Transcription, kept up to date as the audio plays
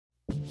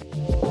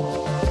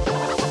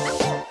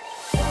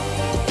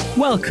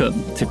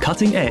Welcome to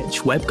Cutting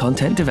Edge Web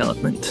Content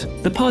Development,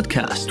 the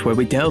podcast where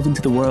we delve into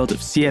the world of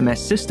CMS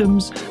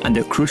systems and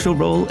their crucial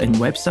role in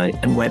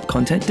website and web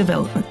content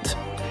development.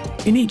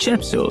 In each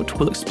episode,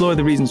 we'll explore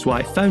the reasons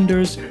why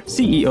founders,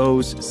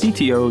 CEOs,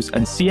 CTOs,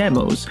 and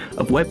CMOs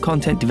of web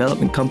content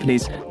development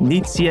companies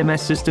need CMS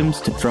systems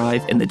to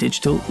thrive in the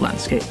digital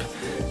landscape.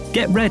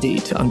 Get ready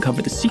to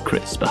uncover the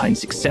secrets behind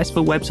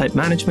successful website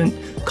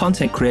management,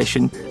 content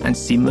creation, and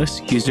seamless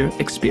user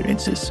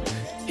experiences.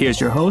 Here's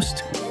your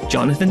host,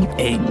 Jonathan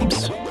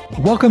Ames.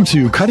 Welcome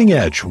to Cutting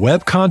Edge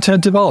Web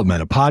Content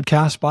Development, a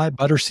podcast by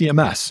Butter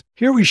CMS.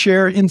 Here we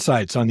share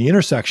insights on the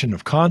intersection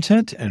of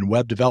content and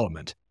web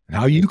development, and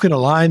how you can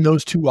align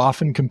those two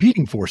often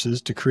competing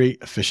forces to create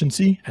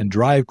efficiency and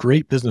drive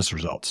great business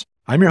results.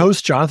 I'm your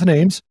host, Jonathan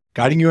Ames,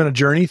 guiding you on a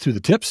journey through the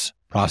tips,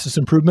 process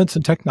improvements,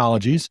 and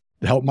technologies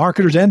that help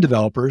marketers and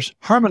developers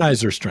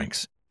harmonize their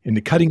strengths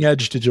into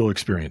cutting-edge digital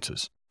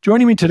experiences.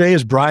 Joining me today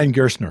is Brian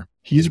Gerstner.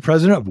 He's the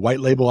president of White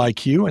Label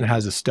IQ and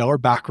has a stellar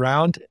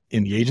background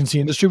in the agency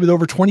industry with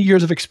over 20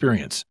 years of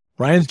experience.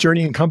 Brian's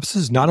journey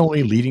encompasses not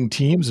only leading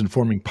teams and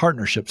forming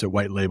partnerships at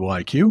White Label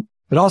IQ,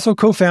 but also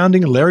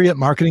co-founding Lariat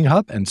Marketing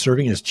Hub and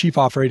serving as chief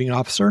operating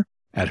officer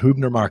at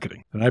Huebner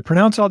Marketing. Did I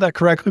pronounce all that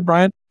correctly,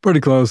 Brian?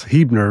 Pretty close,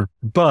 Huebner,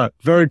 but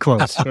very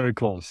close, very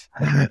close.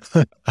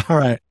 All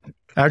right,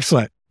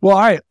 excellent. Well,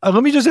 all right,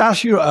 let me just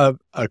ask you a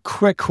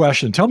quick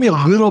question. Tell me a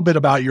little bit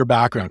about your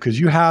background, because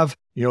you have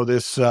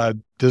this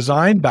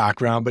design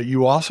background, but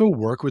you also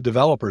work with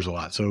developers a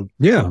lot. So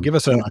give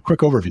us a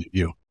quick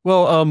overview.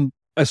 Well,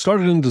 I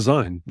started in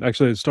design.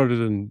 Actually, I started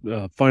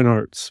in fine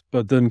arts,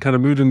 but then kind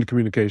of moved into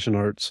communication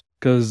arts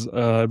because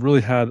I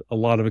really had a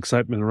lot of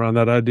excitement around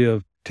that idea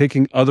of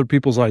taking other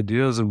people's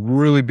ideas and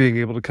really being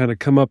able to kind of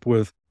come up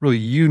with really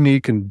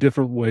unique and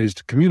different ways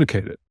to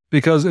communicate it.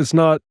 Because it's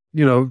not,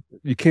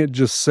 you can't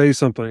just say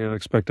something and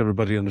expect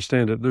everybody to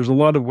understand it. There's a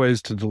lot of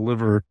ways to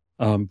deliver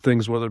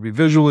things, whether it be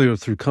visually or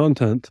through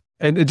content.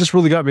 And it just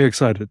really got me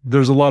excited.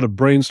 There's a lot of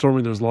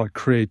brainstorming. There's a lot of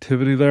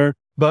creativity there.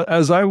 But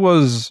as I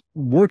was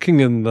working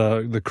in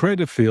the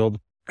creative field,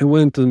 I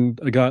went and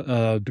I got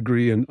a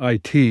degree in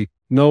IT,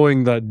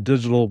 knowing that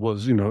digital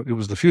was, it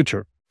was the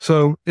future.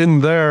 So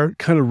in there,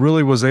 kind of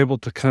really was able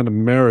to kind of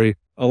marry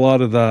a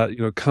lot of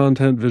that,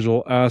 content,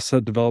 visual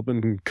asset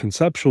development, and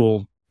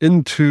conceptual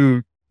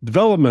into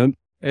development.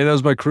 And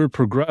as my career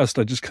progressed,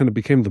 I just kind of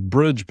became the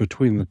bridge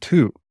between the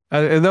two.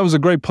 And that was a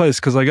great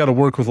place because I got to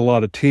work with a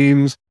lot of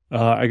teams.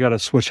 I got to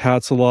switch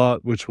hats a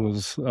lot, which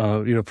was,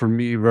 for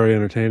me, very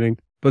entertaining.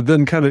 But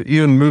then kind of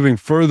even moving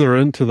further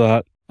into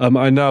that,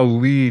 I now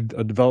lead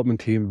a development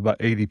team of about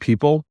 80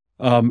 people.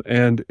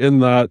 And in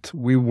that,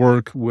 we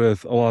work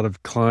with a lot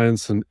of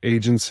clients and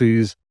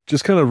agencies,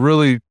 just kind of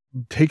really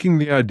taking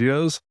the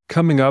ideas,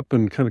 coming up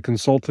and kind of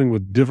consulting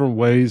with different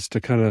ways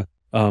to kind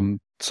of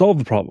solve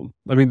the problem.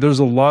 I mean, there's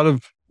a lot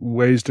of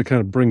ways to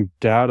kind of bring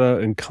data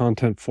and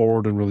content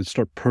forward and really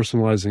start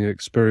personalizing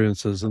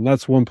experiences. And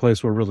that's one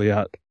place we're really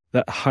at,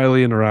 that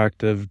highly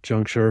interactive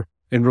juncture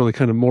and really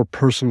kind of more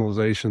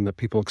personalization that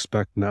people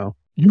expect now.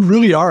 You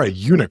really are a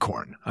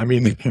unicorn. I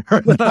mean, there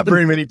are not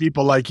very many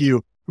people like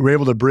you who are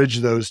able to bridge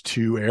those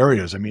two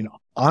areas. I mean,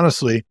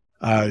 honestly,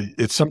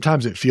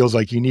 sometimes it feels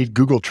like you need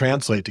Google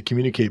Translate to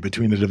communicate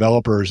between the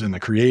developers and the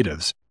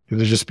creatives because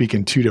they're just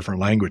speaking two different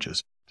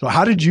languages. So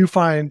how did you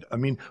find,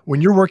 when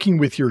you're working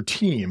with your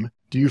team,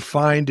 do you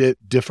find it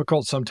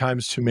difficult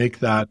sometimes to make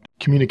that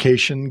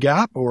communication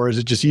gap, or is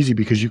it just easy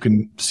because you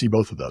can see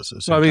both of those?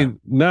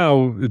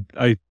 Now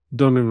I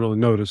don't even really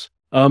notice.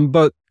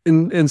 But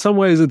in some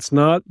ways it's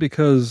not,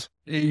 because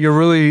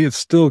it's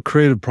still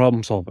creative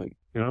problem solving,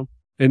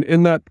 And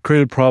in that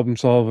creative problem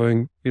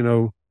solving,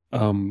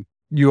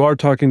 you are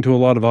talking to a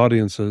lot of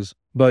audiences,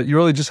 but you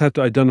really just have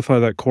to identify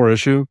that core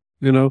issue,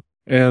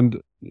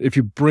 and if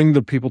you bring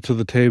the people to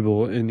the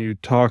table and you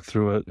talk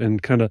through it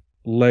and kind of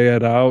lay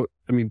it out,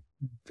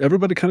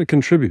 everybody kind of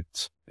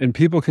contributes and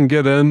people can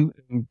get in.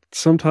 And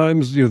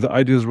sometimes, the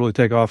ideas really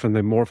take off and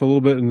they morph a little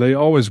bit and they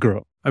always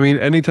grow.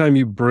 Anytime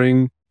you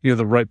bring,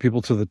 the right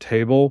people to the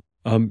table,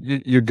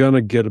 you're going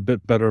to get a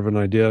bit better of an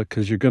idea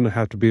because you're going to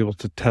have to be able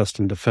to test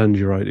and defend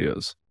your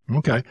ideas.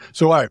 Okay.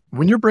 So, all right,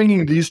 when you're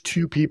bringing these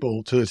two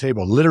people to the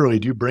table, literally,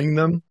 do you bring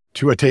them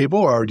to a table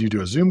or do you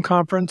do a Zoom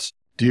conference?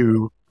 Do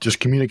you just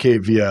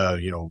communicate via,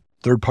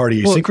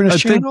 third-party asynchronous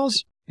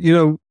channels?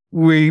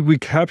 We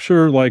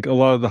capture like a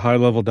lot of the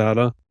high-level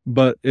data,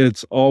 but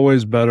it's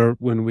always better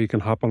when we can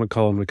hop on a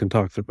call and we can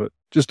talk through it.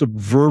 Just to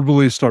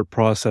verbally start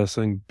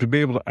processing, to be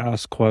able to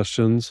ask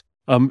questions,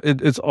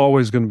 it's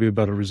always going to be a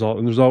better result,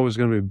 and there's always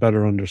going to be a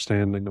better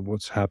understanding of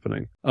what's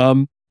happening.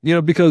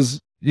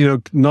 Because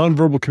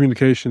nonverbal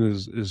communication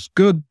is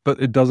good,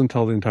 but it doesn't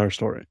tell the entire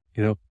story.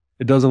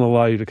 It doesn't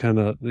allow you to kind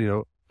of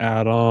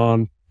add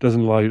on,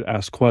 doesn't allow you to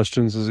ask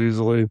questions as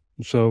easily.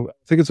 So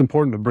I think it's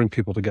important to bring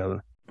people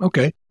together.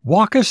 Okay.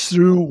 Walk us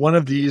through one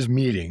of these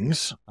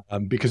meetings,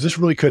 because this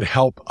really could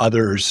help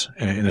others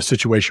in a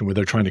situation where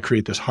they're trying to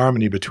create this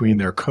harmony between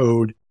their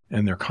code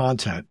and their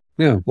content.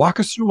 Yeah. Walk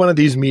us through one of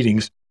these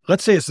meetings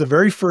let's say it's the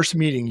very first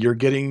meeting, you're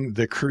getting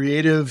the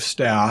creative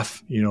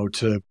staff,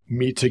 to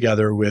meet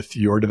together with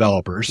your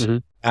developers,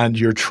 and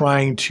you're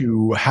trying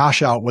to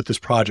hash out what this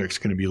project's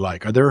going to be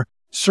like. Are there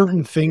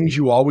certain things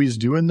you always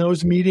do in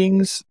those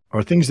meetings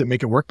or things that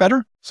make it work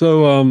better?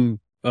 So,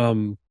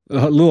 a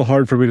little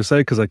hard for me to say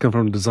because I come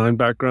from a design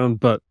background,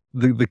 but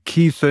the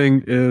key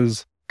thing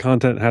is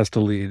content has to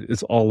lead.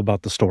 It's all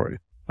about the story.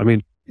 I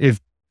mean, if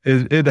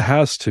it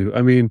has to,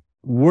 I mean,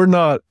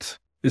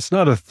 it's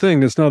not a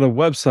thing. It's not a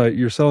website.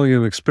 You're selling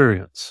an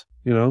experience,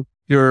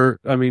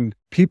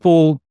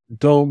 people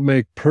don't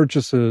make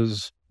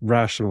purchases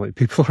rationally.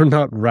 People are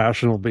not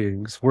rational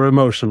beings. We're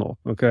emotional.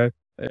 Okay.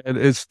 And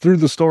it's through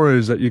the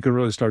stories that you can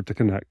really start to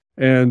connect.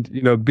 And,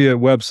 be it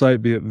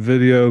website, be it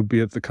video, be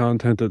it the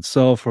content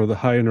itself or the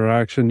high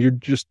interaction, you're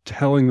just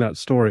telling that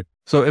story.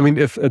 So,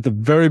 if at the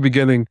very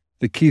beginning,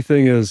 the key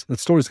thing is that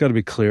story's got to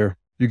be clear.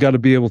 You got to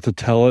be able to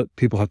tell it.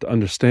 People have to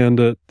understand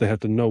it. They have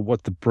to know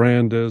what the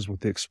brand is,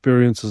 what the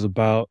experience is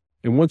about.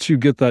 And once you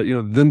get that,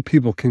 then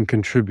people can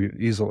contribute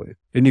easily.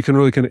 And you can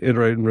really kind of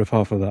iterate and riff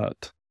off of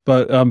that.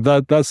 But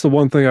that's the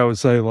one thing I would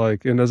say,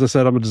 and as I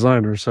said, I'm a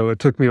designer, so it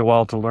took me a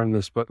while to learn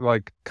this, but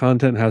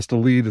content has to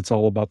lead. It's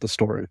all about the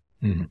story.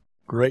 Mm-hmm.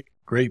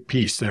 Great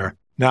piece there.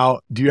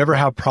 Now, do you ever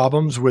have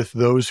problems with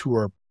those who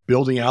are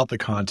building out the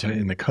content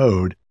in the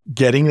code,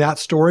 getting that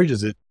story?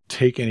 Does it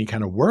take any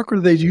kind of work, or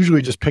do they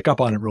usually just pick up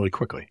on it really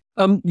quickly?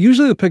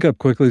 Usually they pick up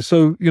quickly.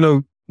 So,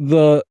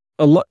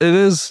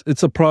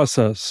 it's a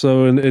process.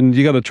 So, and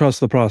you got to trust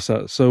the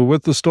process. So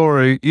with the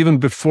story, even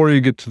before you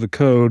get to the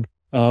code,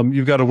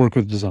 you've got to work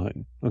with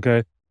design.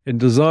 Okay. And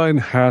design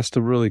has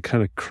to really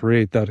kind of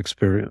create that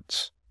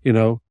experience,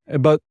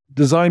 but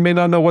design may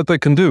not know what they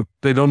can do.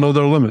 They don't know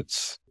their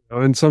limits.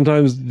 And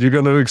sometimes you're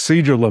going to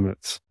exceed your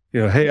limits.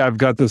 Hey, I've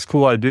got this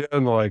cool idea.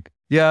 And they're like,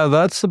 yeah,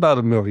 that's about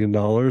 $1 million.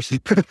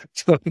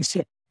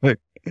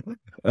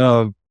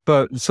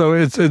 But so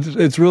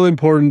it's really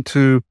important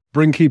to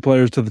bring key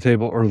players to the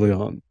table early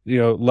on,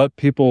 let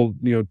people,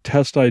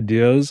 test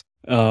ideas,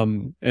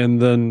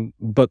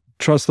 but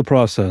trust the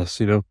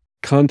process,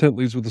 content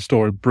leads with the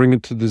story, bring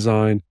it to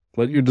design,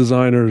 let your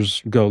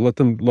designers go, let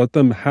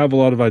them have a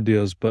lot of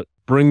ideas, but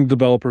bring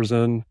developers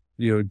in,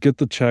 get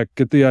the check,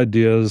 get the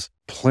ideas,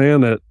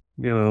 plan it,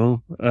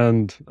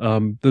 and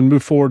then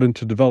move forward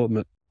into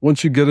development.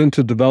 Once you get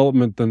into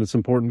development, then it's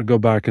important to go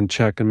back and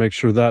check and make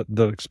sure that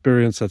the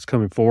experience that's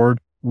coming forward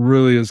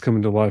really is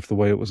coming to life the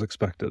way it was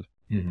expected.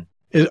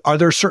 Mm-hmm. Are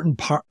there certain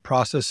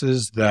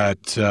processes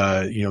that,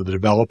 the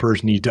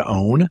developers need to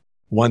own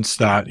once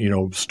that,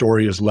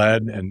 story is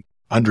led and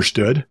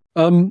understood?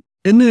 A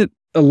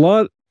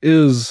lot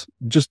is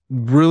just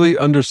really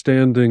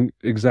understanding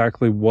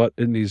exactly what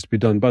it needs to be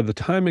done. By the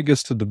time it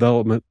gets to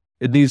development,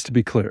 it needs to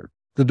be clear.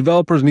 The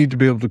developers need to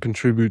be able to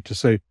contribute to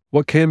say,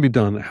 what can be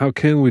done? How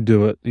can we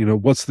do it?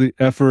 What's the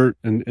effort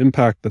and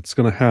impact that's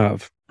going to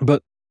have?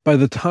 But by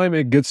the time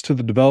it gets to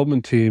the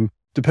development team,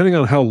 depending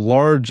on how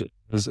large it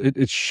is,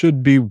 it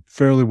should be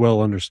fairly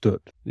well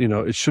understood.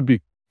 It should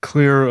be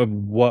clear of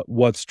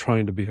what's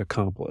trying to be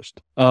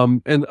accomplished.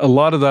 And a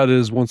lot of that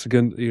is, once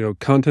again,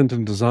 content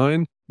and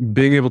design,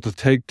 being able to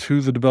take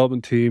to the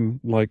development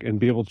team, and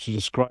be able to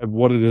describe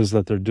what it is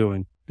that they're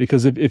doing.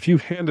 Because if you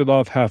hand it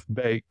off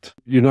half-baked,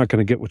 you're not going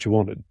to get what you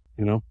wanted,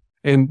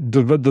 And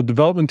the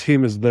development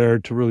team is there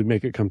to really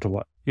make it come to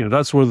life.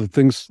 That's where the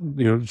things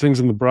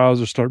in the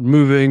browser start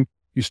moving.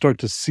 You start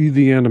to see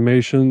the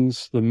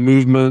animations, the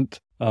movement.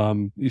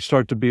 You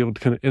start to be able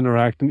to kind of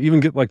interact and even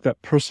get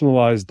that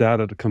personalized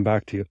data to come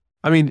back to you.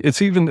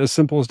 It's even as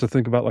simple as to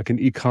think about an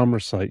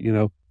e-commerce site.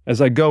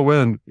 As I go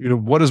in,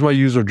 what is my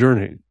user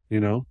journey?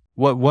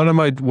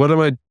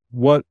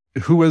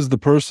 Who is the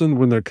person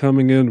when they're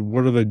coming in?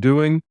 What are they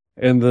doing?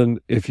 And then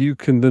if you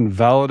can then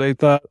validate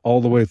that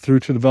all the way through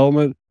to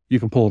development, you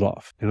can pull it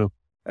off,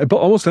 But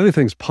almost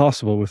anything's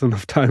possible with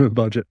enough time and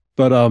budget.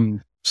 But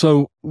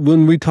so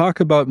when we talk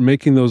about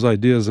making those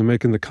ideas and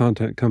making the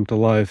content come to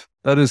life,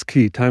 that is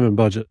key, time and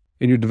budget.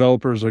 And your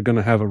developers are going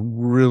to have a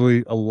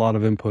lot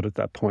of input at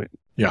that point.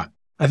 Yeah.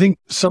 I think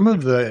some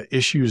of the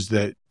issues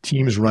that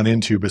teams run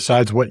into,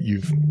 besides what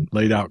you've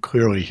laid out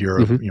clearly here,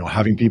 of,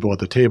 having people at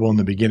the table in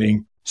the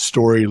beginning,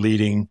 story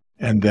leading,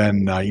 and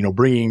then,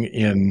 bringing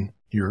in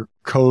your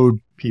code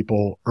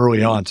people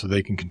early on so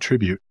they can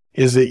contribute,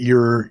 is that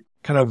you're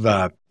kind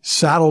of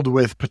saddled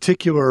with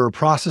particular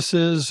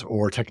processes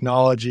or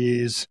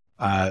technologies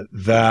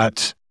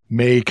that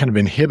may kind of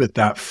inhibit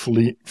that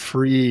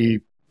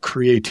free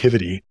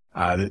creativity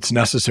that's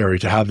necessary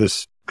to have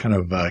this kind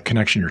of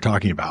connection you're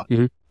talking about.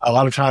 Mm-hmm. A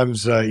lot of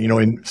times,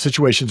 in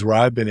situations where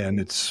I've been in,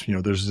 it's,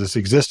 there's this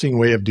existing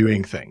way of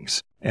doing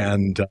things,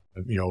 and,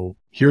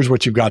 here's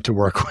what you've got to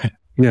work with.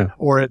 Yeah.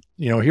 Or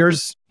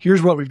here's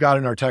what we've got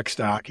in our tech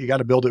stack. You got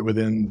to build it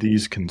within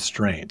these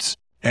constraints.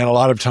 And a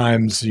lot of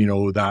times,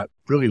 that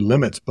really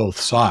limits both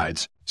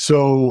sides.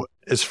 So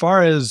as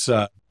far as,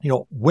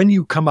 when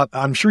you come up,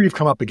 I'm sure you've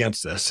come up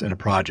against this in a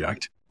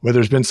project where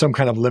there's been some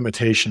kind of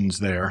limitations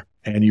there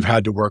and you've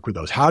had to work with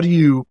those. How do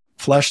you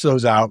flesh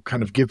those out,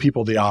 kind of give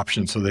people the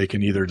option so they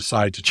can either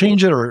decide to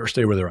change it or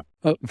stay where they're at?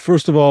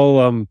 First of all,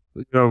 I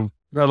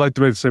like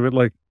to make the statement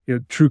like,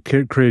 true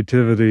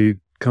creativity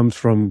comes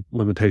from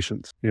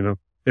limitations.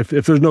 If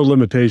there's no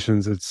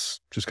limitations, it's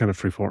just kind of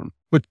free form,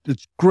 which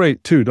it's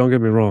great too. Don't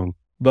get me wrong,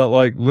 but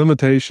like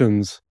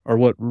limitations are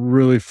what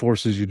really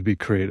forces you to be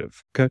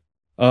creative. Okay.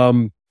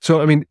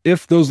 So, I mean,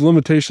 if those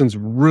limitations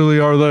really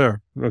are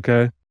there,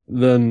 okay,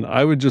 then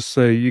I would just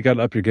say you got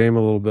to up your game a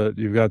little bit.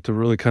 You've got to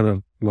really kind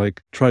of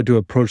like try to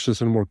approach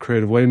this in a more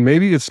creative way. And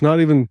maybe it's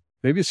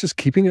just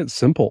keeping it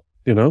simple,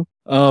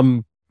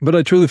 but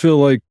I truly feel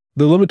like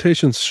the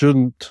limitations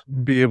shouldn't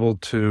be able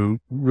to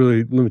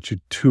really limit you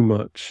too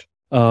much.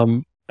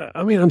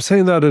 I mean, I'm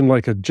saying that in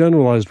like a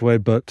generalized way,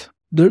 but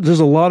there's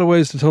a lot of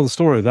ways to tell the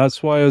story.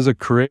 That's why as a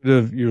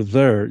creative, you're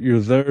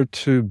there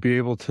to be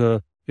able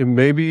to,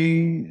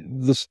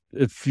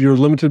 if you're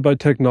limited by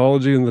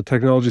technology and the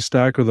technology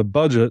stack or the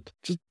budget,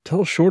 just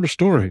tell a shorter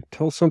story,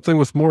 tell something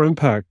with more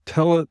impact,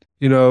 tell it,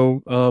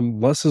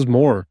 less is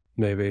more,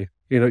 maybe.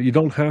 You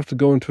don't have to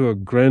go into a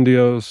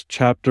grandiose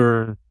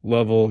chapter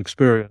level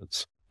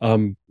experience.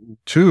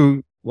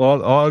 Two, a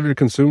lot of your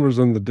consumers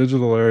in the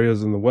digital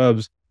areas and the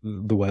webs,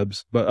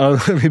 but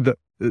I mean,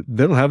 you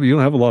don't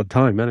have a lot of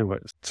time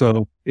anyways.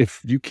 So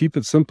if you keep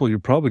it simple, you're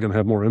probably going to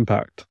have more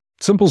impact.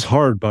 Simple's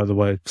hard, by the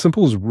way.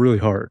 Simple is really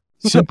hard.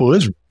 Simple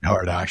is really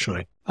hard,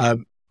 actually.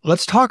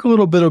 Let's talk a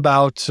little bit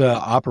about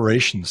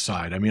operations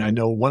side. I mean, I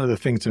know one of the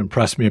things that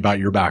impressed me about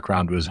your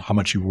background was how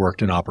much you've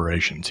worked in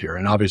operations here.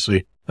 And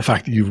obviously the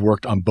fact that you've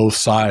worked on both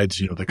sides,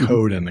 the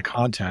code and the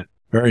content,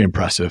 very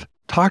impressive.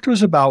 Talk to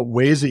us about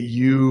ways that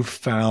you've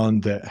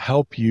found that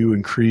help you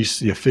increase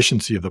the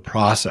efficiency of the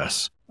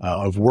process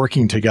of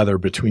working together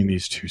between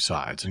these two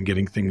sides and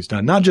getting things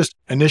done, not just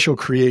initial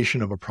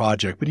creation of a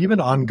project, but even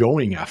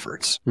ongoing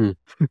efforts.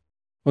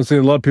 I'll say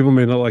a lot of people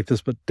may not like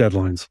this, but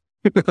deadlines.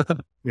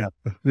 Yeah,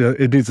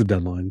 it needs a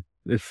deadline.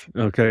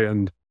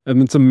 And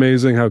it's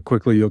amazing how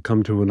quickly you'll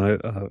come to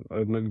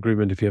an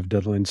agreement if you have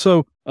deadlines.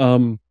 So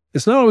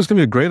it's not always going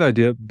to be a great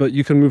idea, but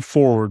you can move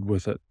forward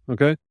with it.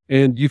 Okay,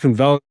 and you can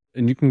validate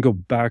and you can go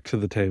back to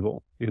the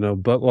table.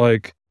 But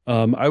like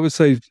I would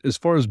say, as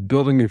far as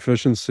building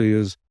efficiency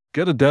is,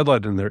 get a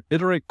deadline in there.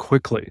 Iterate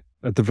quickly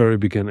at the very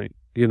beginning.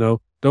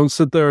 Don't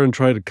sit there and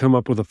try to come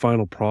up with a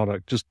final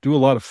product. Just do a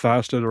lot of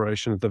fast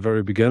iteration at the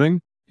very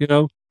beginning.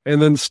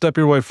 And then step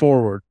your way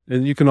forward,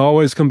 and you can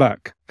always come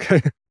back.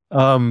 Okay.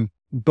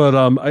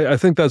 I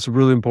think that's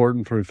really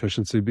important for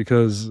efficiency,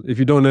 because if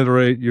you don't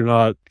iterate, you're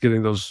not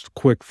getting those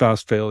quick,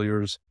 fast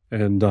failures.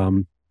 And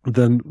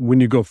then when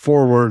you go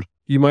forward,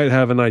 you might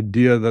have an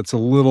idea that's a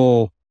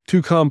little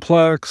too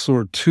complex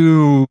or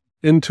too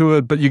into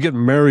it, but you get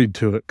married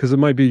to it because it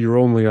might be your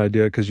only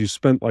idea because you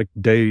spent like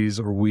days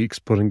or weeks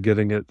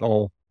getting it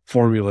all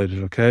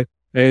formulated. Okay.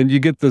 And you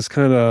get this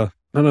kind of,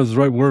 I don't know if it's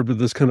the right word, but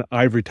this kind of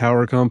ivory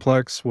tower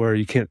complex where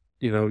you can't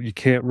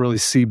really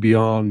see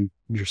beyond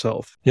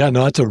yourself. Yeah,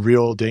 no, that's a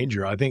real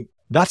danger. I think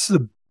that's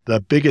the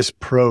biggest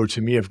pro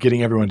to me of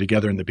getting everyone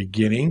together in the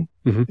beginning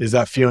is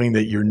that feeling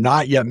that you're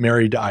not yet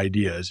married to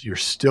ideas. You're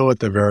still at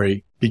the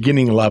very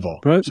beginning level.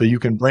 Right. So you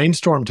can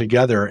brainstorm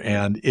together.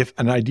 And if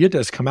an idea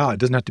does come out, it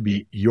doesn't have to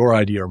be your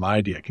idea or my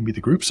idea. It can be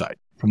the group side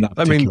from that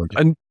particular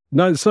idea.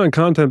 It's not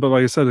content, but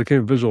like I said, it came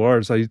from visual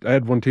arts. I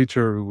had one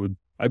teacher who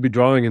I'd be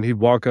drawing and he'd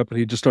walk up and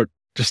he'd just start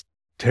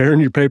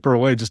tearing your paper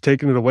away, just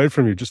taking it away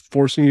from you, just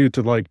forcing you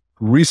to like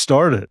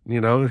restart it. He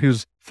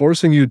was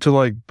forcing you to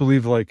like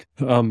believe like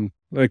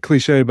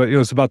cliche, but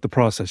it's about the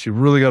process. You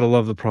really got to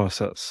love the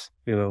process,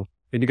 and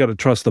you got to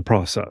trust the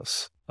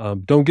process.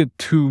 Don't get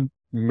too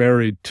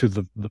married to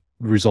the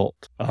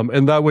result.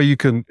 And that way you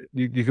can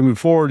move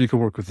forward, you can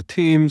work with the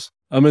teams.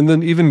 And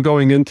then even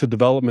going into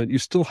development, you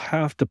still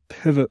have to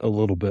pivot a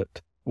little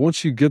bit.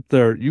 Once you get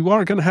there, you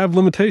are going to have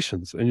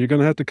limitations and you're going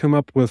to have to come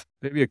up with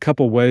maybe a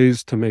couple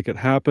ways to make it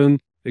happen.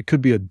 It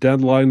could be a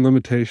deadline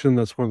limitation.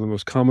 That's one of the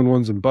most common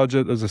ones in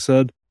budget, as I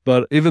said.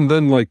 But even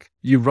then, like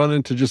you run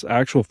into just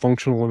actual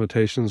functional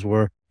limitations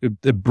where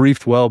it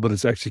briefed well, but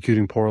it's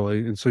executing poorly.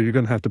 And so you're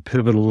going to have to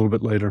pivot a little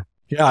bit later.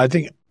 Yeah, I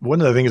think one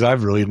of the things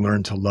I've really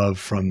learned to love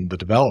from the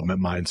development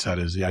mindset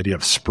is the idea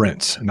of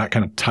sprints. And that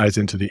kind of ties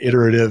into the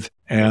iterative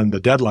and the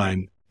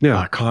deadline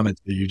comments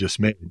that you just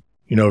made.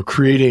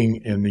 Creating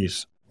in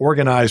these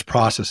organized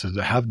processes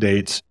that have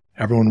dates,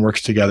 everyone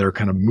works together,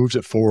 kind of moves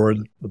it forward.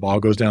 The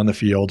ball goes down the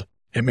field.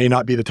 It may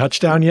not be the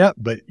touchdown yet,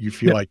 but you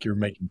feel like you're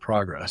making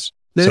progress.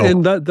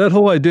 And that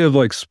whole idea of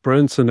like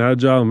sprints and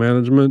agile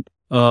management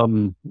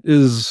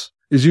is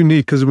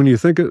unique because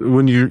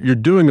when you're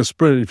doing a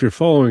sprint, if you're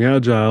following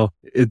agile,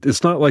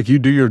 it's not like you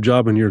do your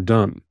job and you're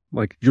done.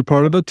 Like you're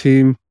part of a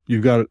team.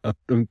 You've got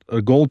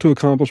a goal to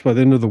accomplish by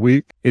the end of the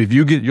week. If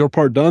you get your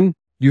part done,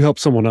 you help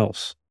someone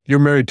else. You're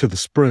married to the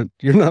sprint.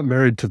 You're not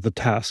married to the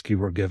task you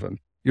were given.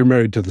 You're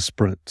married to the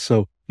sprint.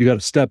 So you got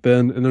to step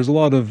in, and there's a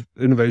lot of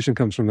innovation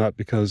comes from that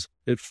because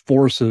it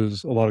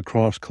forces a lot of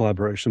cross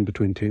collaboration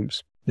between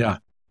teams. Yeah.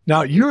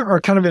 Now you are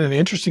kind of in an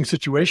interesting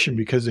situation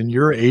because in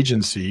your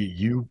agency,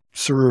 you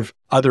serve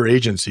other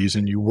agencies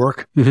and you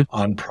work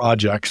on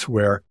projects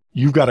where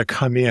you've got to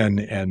come in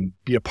and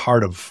be a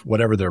part of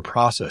whatever their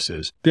process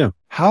is. Yeah.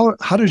 How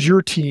does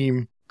your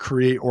team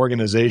create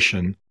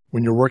organization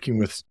when you're working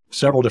with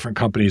several different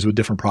companies with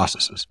different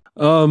processes?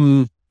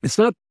 It's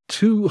not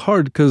too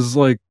hard because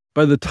like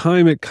by the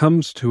time it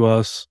comes to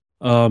us,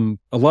 a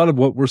lot of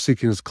what we're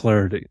seeking is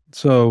clarity.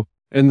 So,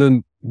 and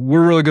then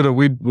we're really good at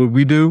what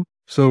we do.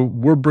 So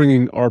we're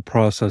bringing our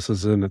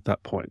processes in at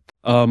that point.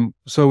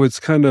 So it's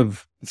kind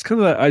of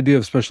that idea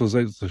of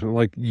specialization.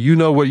 Like, you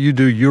know what you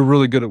do, you're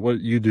really good at what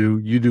you do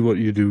what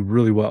you do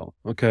really well.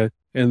 Okay.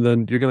 And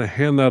then you're going to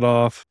hand that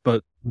off,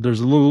 but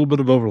there's a little bit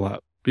of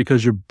overlap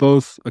because you're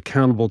both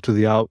accountable to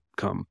the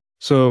outcome.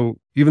 So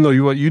even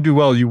though what you do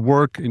well, you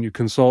work and you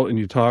consult and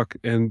you talk.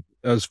 And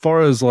as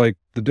far as like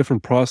the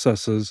different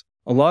processes,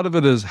 a lot of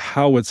it is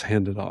how it's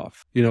handed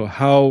off. You know,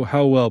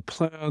 how well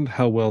planned,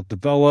 how well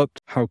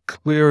developed, how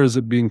clear is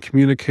it being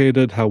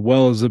communicated, how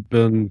well has it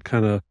been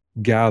kind of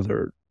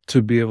gathered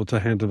to be able to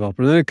hand develop.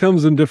 And then it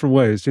comes in different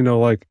ways. You know,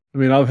 like, I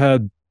mean, I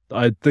had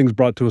things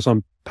brought to us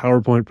on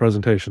PowerPoint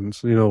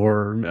presentations, you know,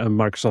 or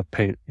Microsoft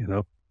Paint, you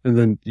know. And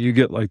then you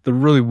get like the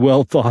really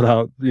well thought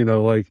out, you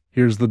know, like,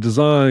 here's the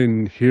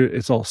design, here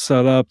it's all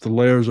set up, the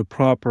layers are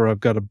proper,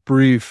 I've got a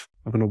brief,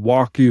 I'm going to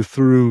walk you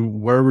through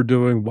where we're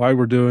doing, why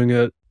we're doing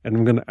it, and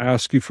I'm going to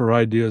ask you for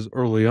ideas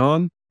early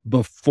on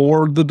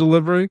before the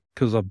delivery,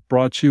 because I've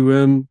brought you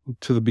in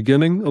to the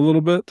beginning a little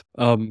bit.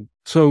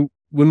 So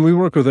when we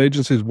work with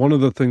agencies, one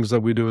of the things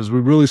that we do is we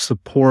really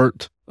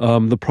support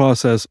the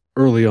process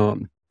early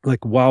on,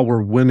 like while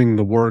we're winning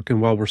the work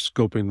and while we're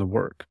scoping the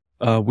work.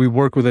 We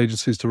work with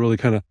agencies to really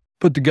kind of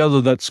put together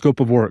that scope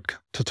of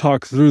work, to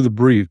talk through the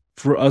brief,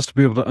 for us to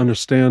be able to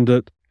understand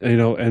it, you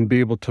know, and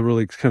be able to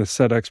really kind of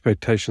set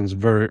expectations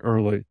very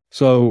early.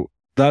 So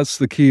that's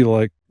the key,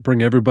 like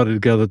bring everybody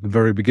together at the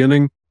very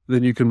beginning.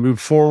 Then you can move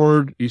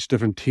forward. Each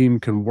different team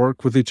can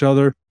work with each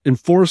other.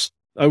 And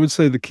I would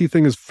say the key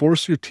thing is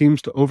force your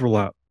teams to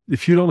overlap.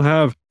 If you don't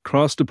have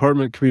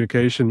cross-department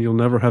communication, you'll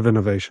never have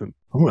innovation.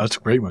 Oh, that's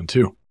a great one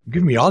too. You're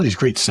giving me all these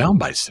great sound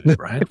bites today,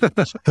 Brian.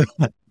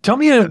 Tell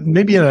me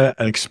maybe an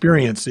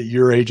experience that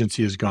your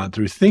agency has gone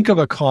through. Think of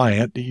a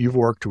client that you've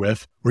worked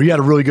with where you had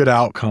a really good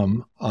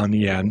outcome on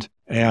the end,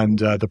 and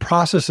the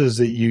processes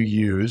that you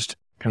used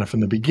kind of from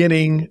the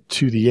beginning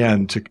to the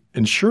end to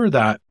ensure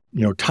that,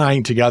 you know,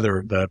 tying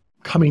together, the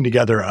coming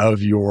together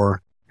of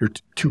your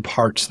two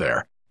parts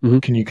there. Mm-hmm.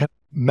 Can you kind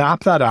of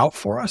map that out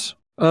for us?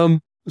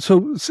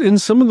 So in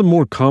some of the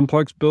more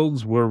complex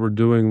builds where we're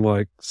doing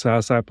like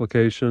SaaS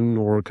application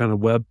or kind of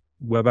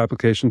web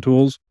application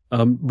tools,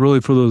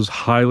 really for those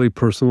highly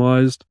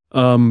personalized,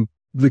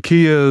 the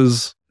key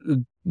is,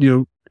 you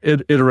know,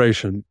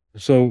 iteration.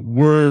 So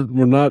we're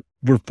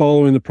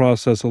following the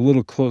process a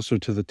little closer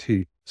to the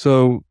T.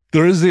 So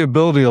there is the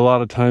ability a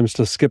lot of times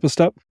to skip a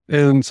step,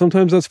 and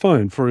sometimes that's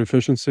fine for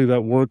efficiency.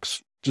 That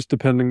works, just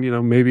depending, you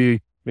know, maybe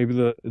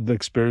the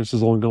experience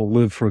is only going to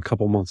live for a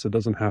couple months. It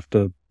doesn't have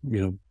to,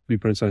 you know, be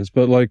brain science,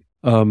 but like,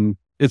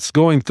 it's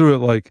going through it,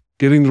 like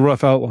getting the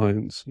rough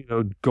outlines, you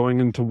know, going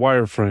into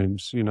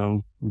wireframes, you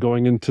know,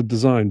 going into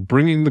design,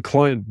 bringing the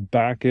client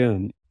back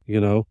in,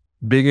 you know,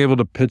 being able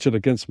to pitch it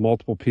against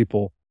multiple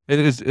people.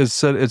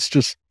 It's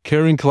just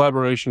carrying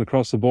collaboration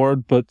across the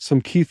board. But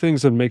some key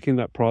things in making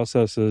that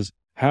process is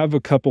have a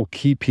couple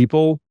key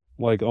people,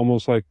 like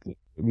almost like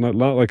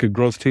not like a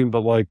growth team,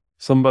 but like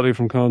somebody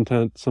from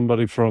content,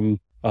 somebody from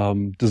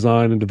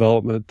design and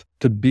development,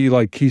 to be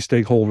like key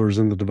stakeholders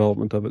in the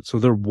development of it. So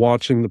they're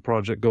watching the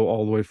project go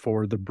all the way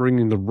forward. They're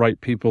bringing the right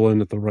people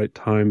in at the right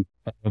time.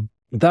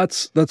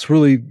 That's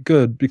really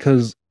good,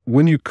 because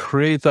when you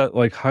create that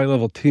like high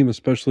level team,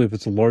 especially if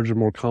it's a larger,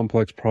 more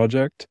complex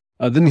project,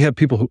 then you have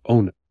people who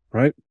own it,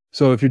 right?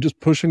 So if you're just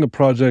pushing a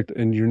project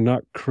and you're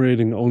not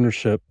creating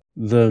ownership,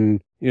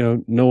 then, you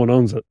know, no one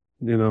owns it.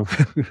 You know,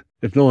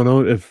 if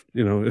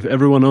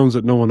everyone owns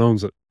it, no one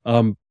owns it.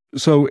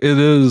 So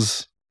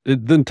it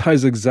then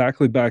ties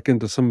exactly back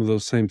into some of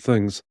those same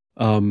things.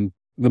 The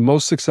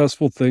most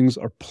successful things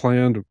are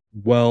planned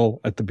well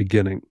at the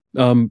beginning.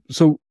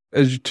 So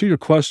to your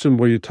question,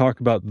 where you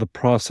talk about the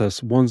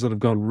process, ones that have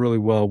gone really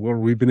well, where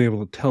we've been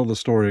able to tell the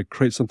story,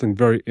 create something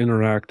very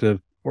interactive,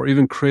 or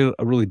even create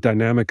a really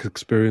dynamic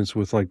experience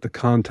with like the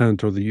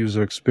content or the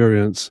user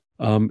experience,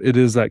 it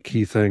is that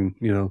key thing,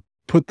 you know.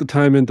 Put the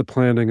time into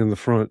planning in the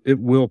front. It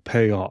will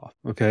pay off.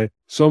 Okay.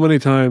 So many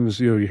times,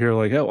 you know, you hear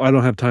like, oh, I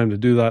don't have time to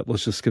do that.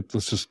 Let's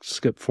just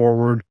skip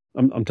forward.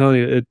 I'm telling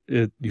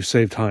you, you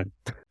save time.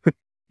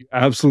 You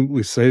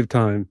absolutely save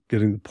time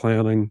getting the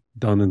planning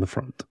done in the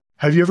front.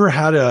 Have you ever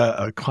had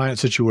a client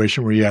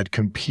situation where you had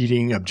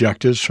competing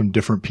objectives from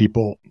different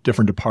people,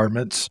 different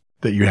departments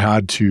that you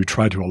had to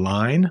try to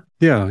align?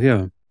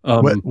 Yeah.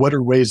 What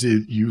are ways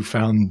that you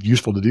found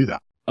useful to do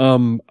that?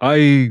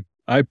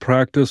 I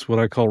practice what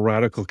I call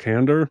radical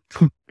candor.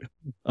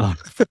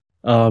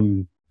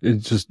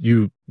 It's just,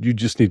 you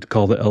just need to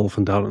call the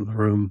elephant out in the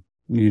room.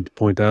 You need to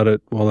point at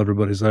it while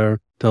everybody's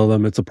there. Tell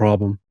them it's a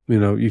problem. You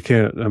know, you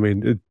can't, I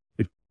mean,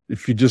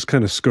 if you just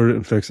kind of skirt it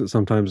and fix it,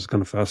 sometimes it's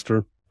going to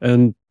fester.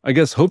 And I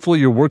guess hopefully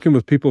you're working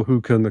with people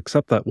who can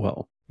accept that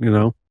well, you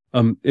know?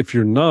 If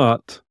you're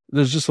not,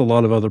 there's just a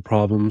lot of other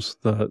problems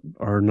that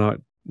are not,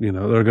 that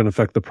are going to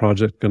affect the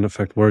project, going to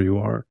affect where you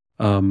are.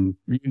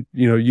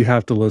 You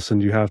have to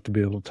listen, you have to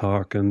be able to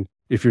talk. And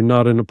if you're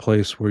not in a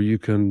place where you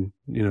can,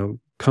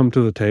 come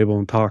to the table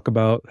and talk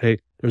about, hey,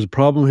 there's a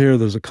problem here,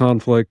 there's a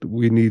conflict,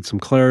 we need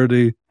some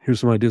clarity, here's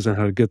some ideas on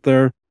how to get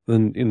there,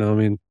 then,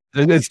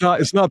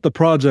 it's not the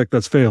project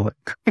that's failing.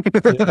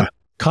 Yeah.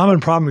 Common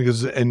problem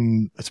is,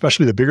 and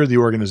especially the bigger the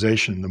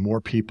organization, the more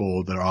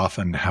people that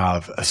often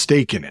have a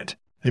stake in it.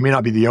 They may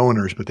not be the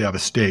owners, but they have a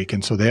stake.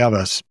 And so they have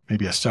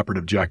maybe a separate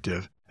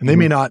objective. And they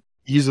may not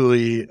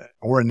easily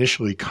or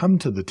initially come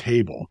to the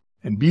table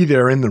and be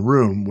there in the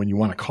room when you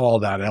want to call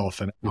that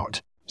elephant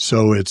out.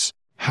 So it's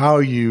how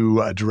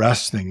you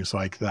address things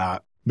like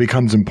that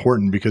becomes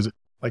important because,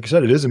 like I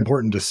said, it is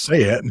important to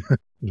say it.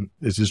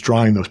 It's just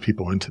drawing those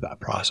people into that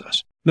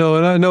process. No,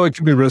 and I know it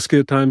can be risky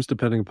at times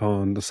depending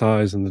upon the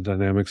size and the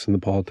dynamics and the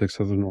politics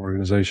of an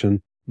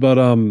organization. But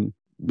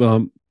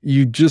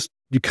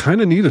you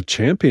kind of need a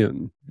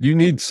champion. You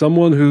need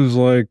someone who's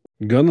like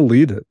going to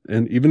lead it.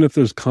 And even if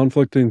there's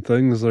conflicting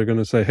things, they're going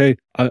to say, hey,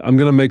 I'm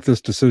going to make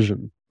this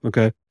decision.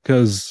 Okay.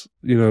 Because,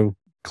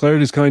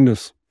 clarity is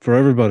kindness for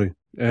everybody.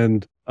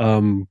 And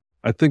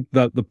I think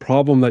that the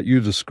problem that you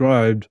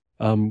described,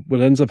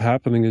 what ends up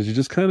happening is you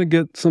just kind of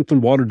get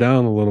something watered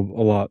down a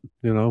lot,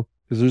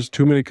 because there's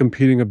too many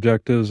competing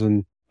objectives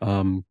and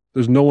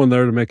there's no one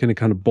there to make any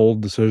kind of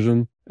bold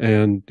decision.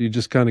 And you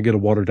just kind of get a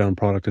watered down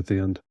product at the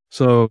end.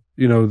 So,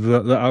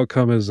 the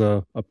outcome is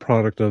a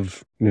product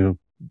of,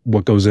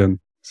 what goes in.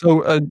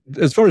 So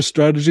as far as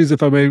strategies,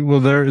 if I may,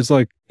 there is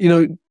like,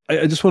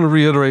 I just want to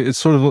reiterate, it's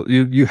sort of,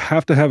 you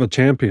have to have a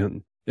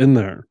champion in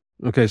there.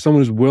 Okay.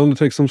 Someone who's willing to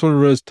take some sort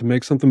of risk, to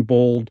make something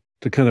bold,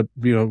 to kind of,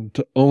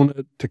 to own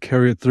it, to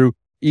carry it through,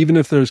 even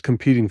if there's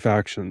competing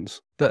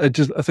factions. I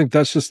think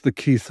that's just the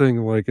key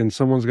thing. Like, and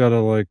someone's got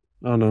to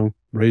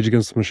rage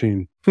against the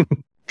machine.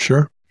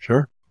 Sure.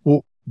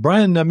 Well,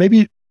 Brian,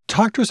 maybe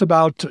talk to us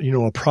about,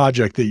 a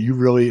project that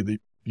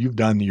you've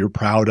done that you're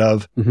proud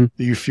of, that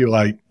you feel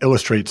like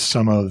illustrates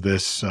some of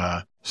this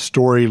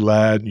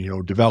story-led,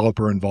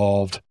 developer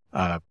involved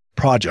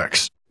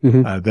projects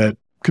that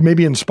could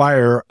maybe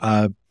inspire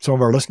some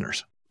of our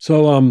listeners.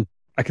 So,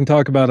 I can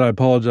talk about it. I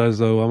apologize,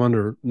 though. I'm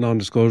under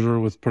non-disclosure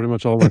with pretty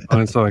much all my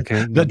clients, so I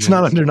can't. That's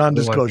not under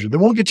non-disclosure. They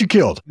won't get you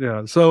killed.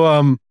 Yeah.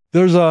 So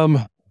there's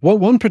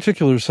one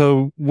particular.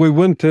 So we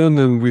went in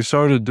and we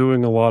started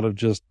doing a lot of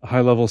just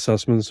high-level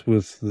assessments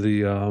with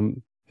the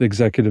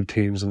executive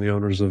teams and the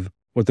owners of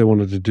what they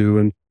wanted to do.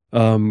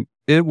 And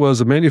it was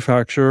a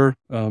manufacturer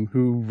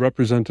who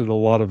represented a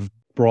lot of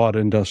broad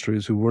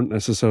industries who weren't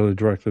necessarily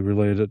directly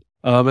related.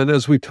 And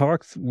as we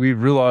talked, we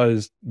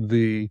realized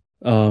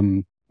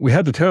we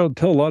had to tell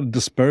a lot of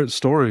disparate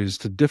stories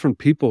to different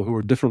people who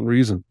were different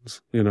reasons,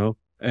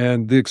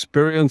 and the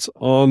experience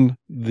on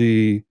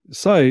the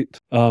site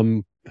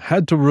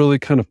had to really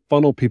kind of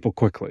funnel people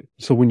quickly.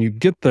 So when you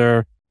get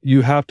there,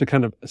 you have to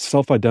kind of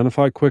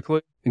self-identify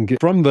quickly and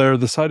get from there.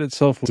 The site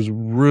itself was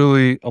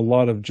really a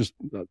lot of just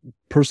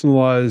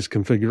personalized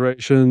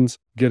configurations,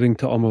 getting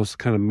to almost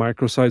kind of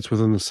microsites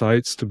within the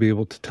sites to be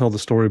able to tell the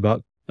story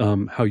about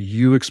how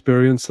you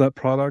experience that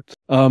product.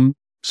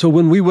 So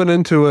when we went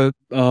into it,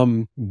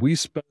 we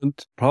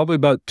spent probably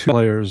about 2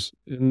 layers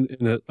in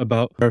it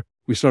about where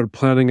we started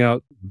planning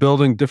out,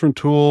 building different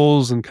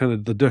tools and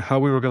kind of how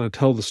we were going to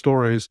tell the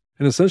stories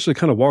and essentially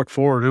kind of walk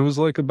forward. It was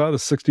like about a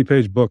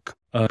 60-page book,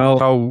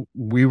 how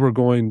we were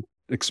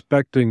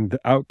expecting the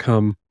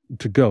outcome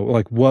to go,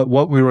 like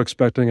what we were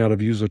expecting out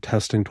of user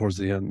testing towards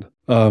the end.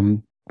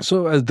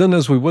 So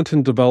as we went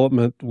in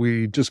development,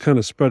 we just kind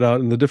of spread out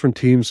and the different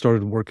teams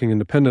started working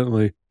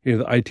independently.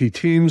 The IT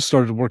teams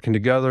started working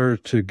together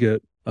to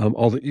get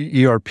all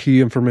the ERP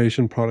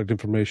information, product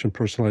information,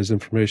 personalized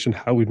information,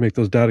 how we'd make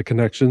those data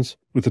connections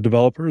with the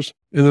developers.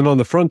 And then on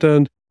the front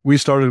end, we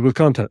started with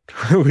content.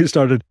 We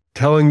started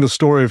telling the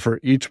story for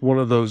each one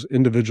of those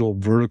individual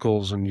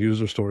verticals and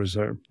user stories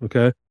there.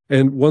 Okay.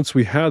 And once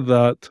we had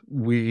that,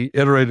 we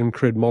iterated and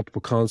created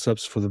multiple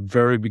concepts for the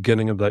very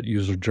beginning of that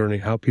user journey,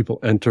 how people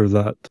enter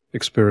that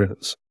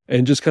experience.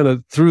 And just kind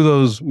of through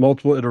those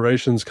multiple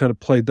iterations, kind of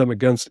played them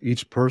against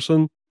each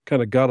person,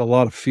 kind of got a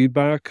lot of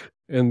feedback.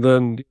 And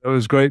then it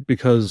was great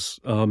because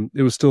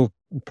it was still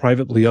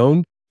privately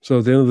owned. So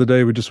at the end of the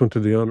day, we just went to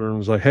the owner and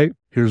was like, hey,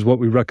 here's what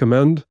we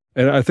recommend.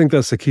 And I think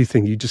that's the key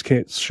thing. You just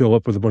can't show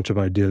up with a bunch of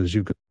ideas.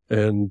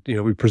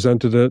 We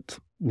presented it,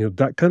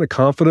 that kind of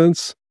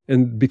confidence.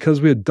 And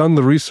because we had done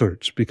the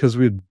research, because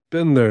we had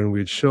been there and we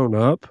had shown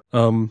up,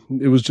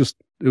 it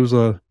was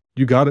a,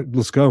 you got it,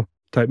 let's go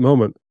type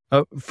moment.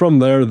 From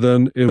there,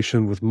 then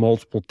iteration with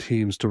multiple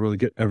teams to really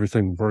get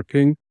everything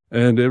working.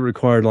 And it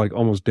required like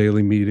almost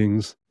daily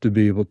meetings to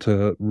be able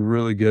to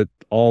really get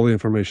all the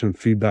information and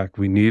feedback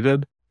we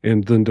needed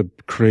and then to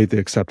create the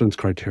acceptance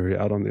criteria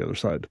out on the other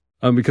side.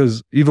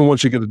 Because even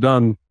once you get it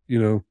done,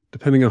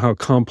 depending on how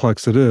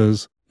complex it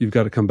is, you've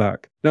got to come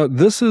back. Now,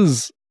 this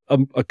is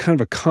a kind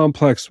of a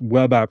complex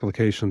web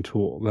application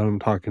tool that I'm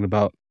talking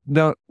about.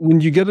 Now,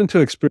 when you get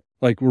into experience,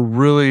 Like we're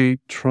really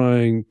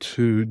trying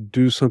to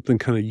do something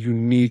kind of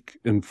unique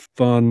and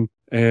fun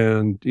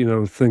and,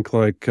 think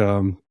like,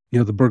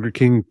 the Burger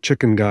King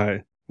chicken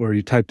guy where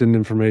you typed in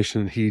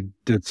information and he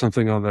did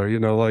something on there,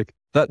 like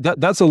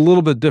that's a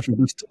little bit different.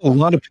 There's still a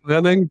lot of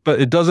planning, but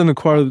it doesn't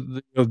require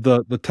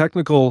the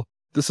technical.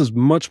 This is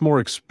much more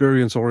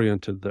experience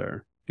oriented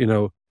there,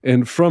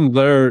 and from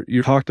there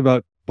you talked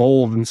about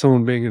bold and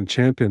someone being a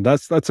champion.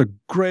 That's a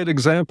great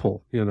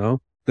example.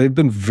 They've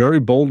been very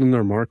bold in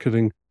their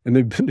marketing and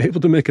they've been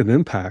able to make an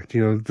impact.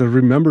 They're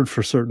remembered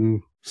for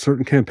certain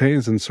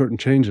campaigns and certain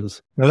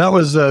changes. Now that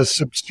was a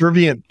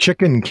subservient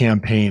chicken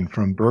campaign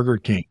from Burger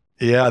King.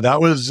 Yeah, that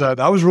was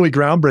really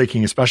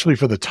groundbreaking, especially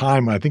for the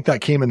time. I think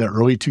that came in the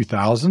early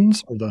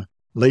 2000s or the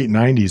late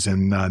 90s,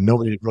 and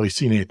nobody had really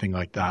seen anything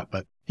like that.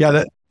 But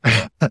yeah,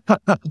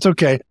 it's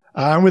okay.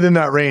 I'm within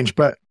that range.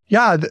 But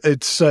yeah,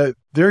 it's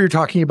there you're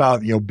talking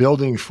about,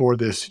 building for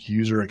this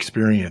user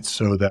experience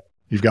so that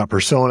you've got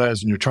personas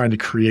and you're trying to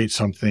create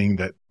something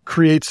that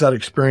creates that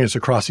experience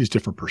across these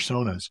different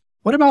personas.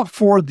 What about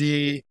for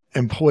the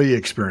employee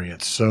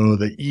experience? So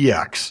the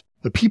EX,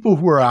 the people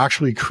who are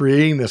actually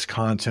creating this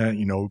content,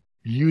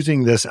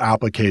 using this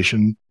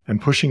application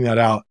and pushing that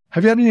out.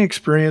 Have you had any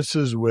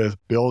experiences with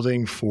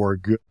building for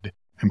good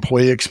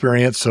employee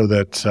experience so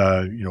that,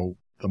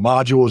 the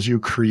modules you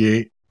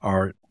create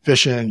are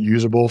efficient,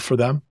 usable for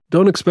them?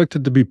 Don't expect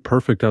it to be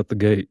perfect out the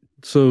gate.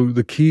 So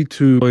the key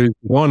to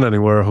one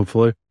anywhere,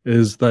 hopefully,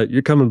 is that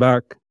you're coming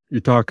back,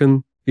 you're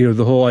talking,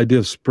 the whole idea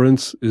of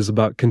sprints is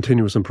about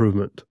continuous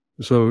improvement.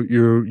 So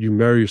you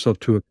marry yourself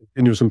to a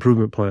continuous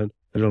improvement plan.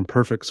 They don't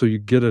perfect. So you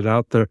get it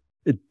out there.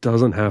 It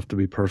doesn't have to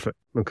be perfect.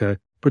 Okay.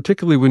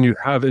 Particularly when you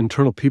have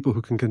internal people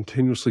who can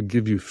continuously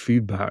give you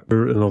feedback.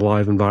 You're in a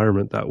live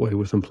environment that way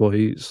with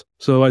employees.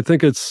 So I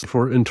think it's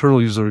for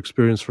internal user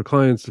experience for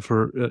clients,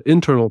 for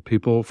internal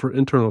people, for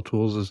internal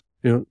tools is,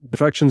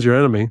 perfection's your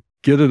enemy.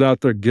 Get it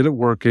out there, get it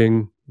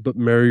working, but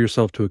marry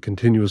yourself to a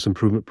continuous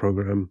improvement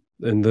program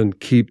and then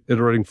keep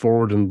iterating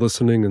forward and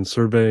listening and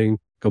surveying.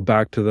 Go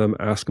back to them,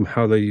 ask them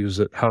how they use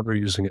it, how they're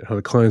using it, how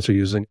the clients are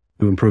using it,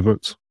 do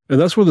improvements. And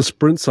that's where the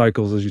sprint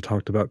cycles, as you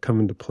talked about, come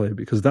into play,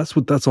 because that's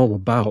what that's all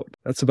about.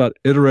 That's about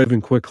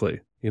iterating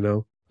quickly,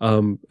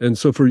 And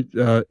so for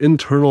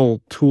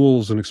internal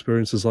tools and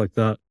experiences like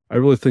that, I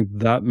really think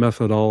that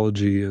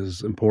methodology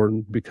is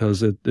important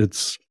because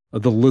it's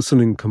the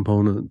listening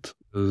component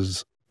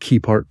is key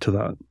part to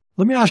that.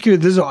 Let me ask you,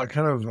 this is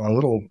kind of a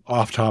little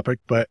off topic,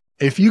 but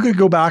if you could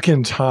go back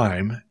in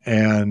time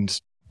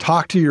and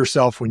talk to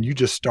yourself when you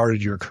just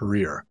started your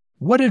career,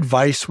 what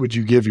advice would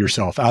you give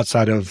yourself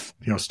outside of,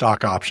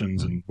 stock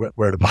options and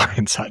where to buy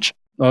and such?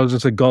 I was going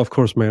to say golf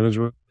course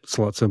management. It's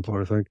a lot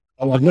simpler, I think.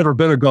 Well, I've never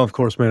been a golf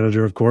course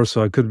manager, of course,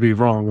 so I could be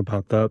wrong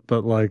about that.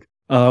 But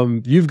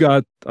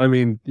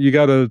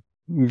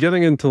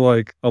getting into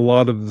like a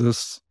lot of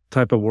this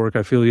type of work,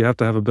 I feel you have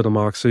to have a bit of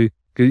moxie.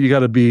 You got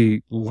to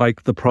be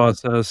like the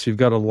process. You've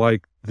got to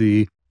like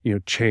the,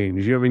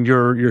 change.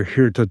 You're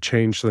here to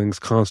change things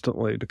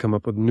constantly, to come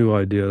up with new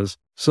ideas.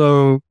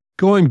 So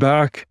going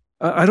back,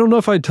 I don't know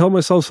if I'd tell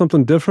myself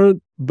something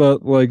different, but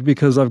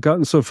because I've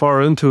gotten so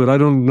far into it, I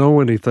don't know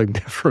anything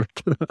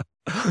different.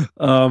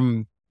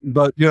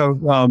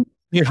 You're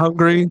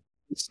hungry,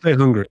 stay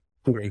hungry.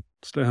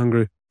 Stay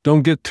hungry.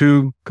 Don't get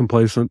too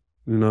complacent,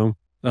 You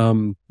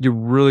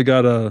really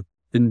got to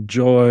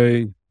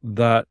enjoy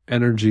that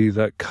energy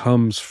that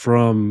comes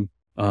from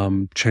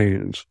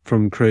change,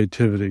 from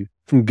creativity,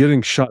 from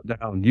getting shut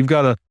down. You've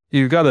got to, I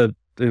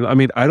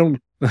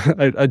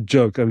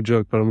joke,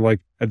 but I'm like,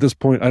 at this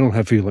point, I don't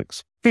have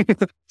feelings.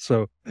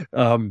 So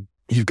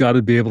you've got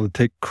to be able to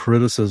take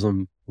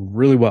criticism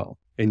really well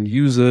and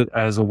use it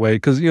as a way.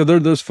 Because,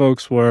 there's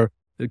folks where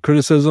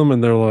criticism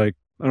and they're like,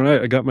 all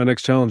right, I got my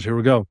next challenge. Here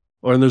we go.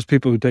 Or and there's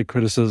people who take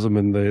criticism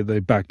and they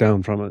back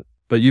down from it.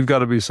 But you've got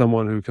to be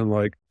someone who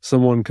can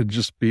someone could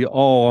just be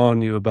all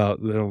on you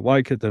about they don't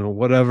like it, they don't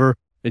whatever.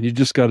 And you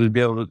just got to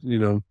be able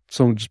to,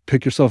 someone just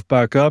pick yourself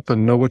back up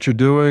and know what you're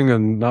doing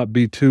and not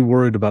be too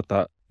worried about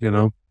that,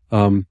 And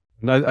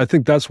I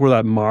think that's where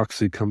that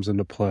moxie comes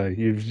into play.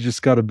 You've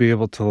just got to be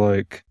able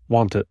to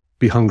want it,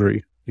 be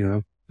hungry,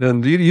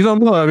 And you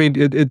don't know.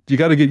 You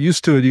got to get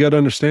used to it. You got to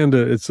understand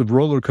it. It's a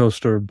roller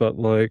coaster, but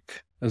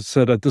as I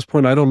said, at this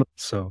point, I don't know.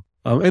 So,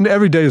 and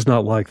every day is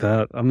not like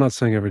that. I'm not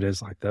saying every day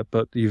is like that,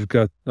 but you've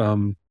got,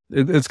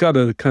 it's got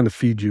to kind of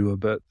feed you a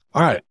bit.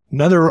 All right.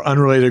 Another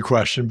unrelated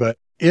question, but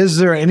is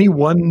there any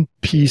one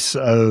piece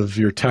of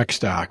your tech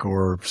stack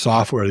or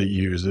software that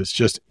you use that's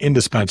just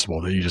indispensable,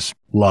 that you just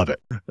love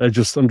it? I'm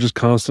just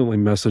constantly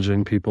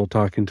messaging people,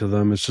 talking to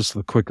them. It's just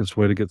the quickest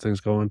way to get things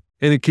going.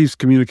 And it keeps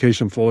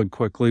communication flowing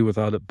quickly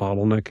without it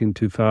bottlenecking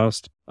too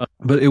fast.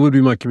 But it would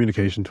be my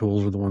communication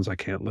tools are the ones I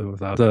can't live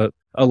without, that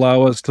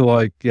allow us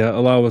to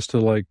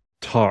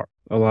talk,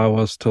 allow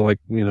us to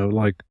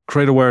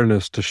create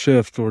awareness, to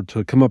shift or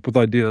to come up with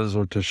ideas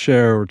or to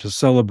share or to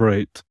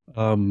celebrate.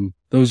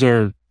 Those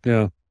are,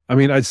 yeah.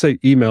 I'd say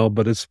email,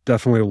 but it's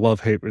definitely a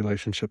love-hate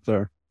relationship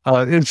there.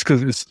 It's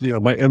because it's,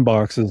 my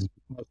inbox is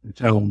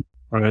down,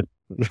 right?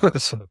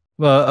 So,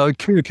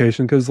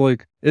 communication, because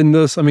like in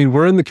this, I mean,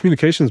 we're in the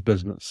communications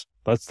business.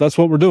 That's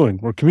what we're doing.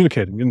 We're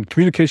communicating, and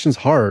communication's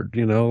hard.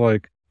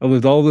 Like I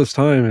lived all this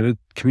time, and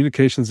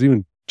communication's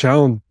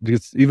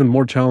it's even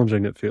more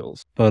challenging. It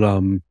feels, but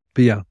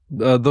yeah,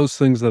 those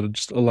things that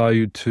just allow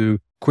you to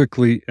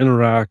quickly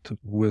interact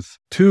with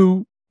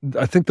two.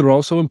 I think they're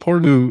also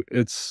important.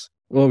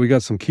 We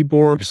got some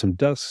keyboards, some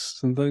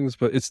desks and things,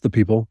 but it's the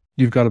people.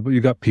 You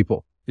got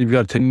people. You've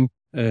got a team,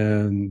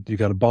 and you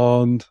got a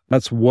bond.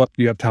 That's what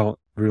you have: talent,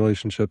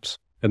 relationships,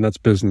 and that's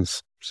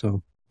business.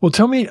 So, well,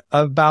 tell me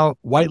about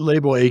white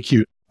label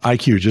IQ.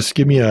 Just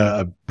give me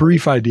a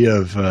brief idea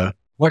of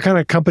what kind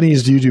of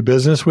companies do you do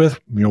business with?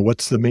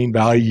 What's the main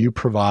value you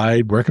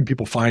provide? Where can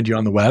people find you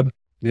on the web?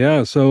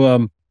 Yeah,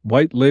 so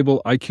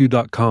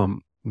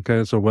whitelabeliq.com. Okay,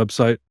 that's our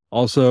website.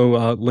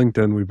 Also,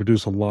 LinkedIn, we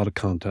produce a lot of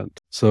content.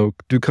 So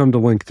do come to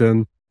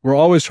LinkedIn. We're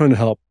always trying to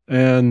help.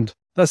 And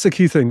that's the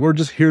key thing. We're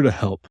just here to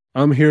help.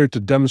 I'm here to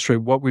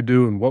demonstrate what we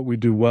do and what we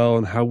do well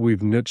and how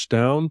we've niched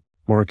down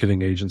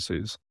marketing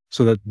agencies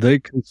so that they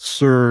can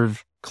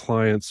serve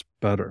clients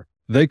better.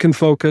 They can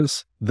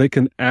focus, they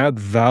can add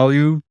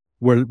value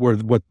where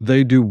what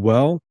they do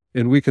well,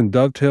 and we can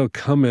dovetail,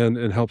 come in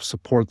and help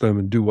support them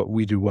and do what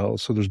we do well.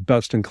 So there's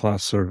best in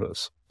class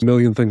service. A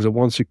million things at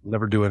once, you can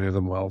never do any of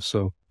them well.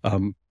 So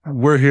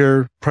we're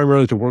here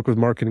primarily to work with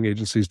marketing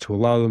agencies to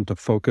allow them to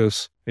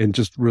focus and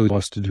just really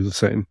us to do the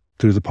same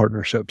through the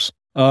partnerships.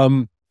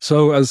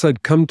 So as I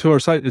said, come to our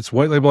site. It's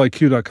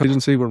whitelabeliq.com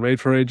agency. We're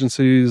made for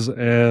agencies,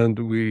 and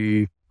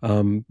we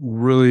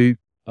really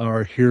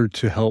are here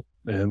to help,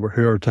 and we're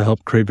here to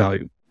help create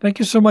value. Thank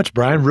you so much,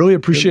 Brian. Really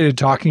appreciated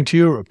talking to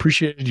you.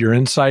 Appreciated your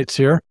insights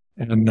here,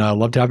 and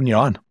loved having you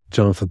on.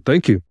 Jonathan,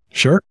 thank you.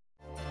 Sure.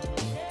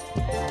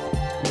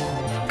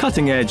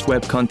 Cutting Edge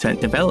Web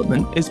Content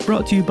Development is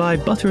brought to you by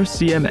Butter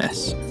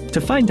CMS. To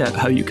find out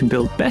how you can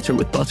build better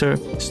with Butter,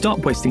 stop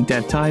wasting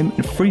dev time,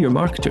 and free your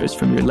marketers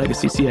from your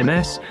legacy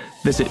CMS,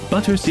 visit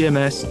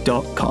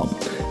buttercms.com.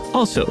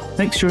 Also,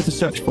 make sure to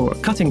search for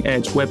Cutting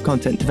Edge Web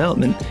Content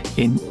Development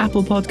in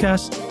Apple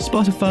Podcasts,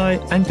 Spotify,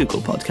 and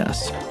Google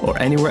Podcasts, or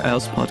anywhere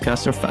else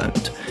podcasts are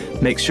found.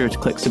 Make sure to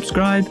click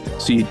subscribe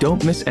so you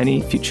don't miss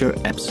any future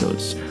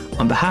episodes.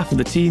 On behalf of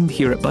the team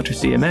here at Butter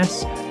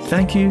CMS,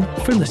 thank you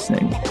for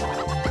listening.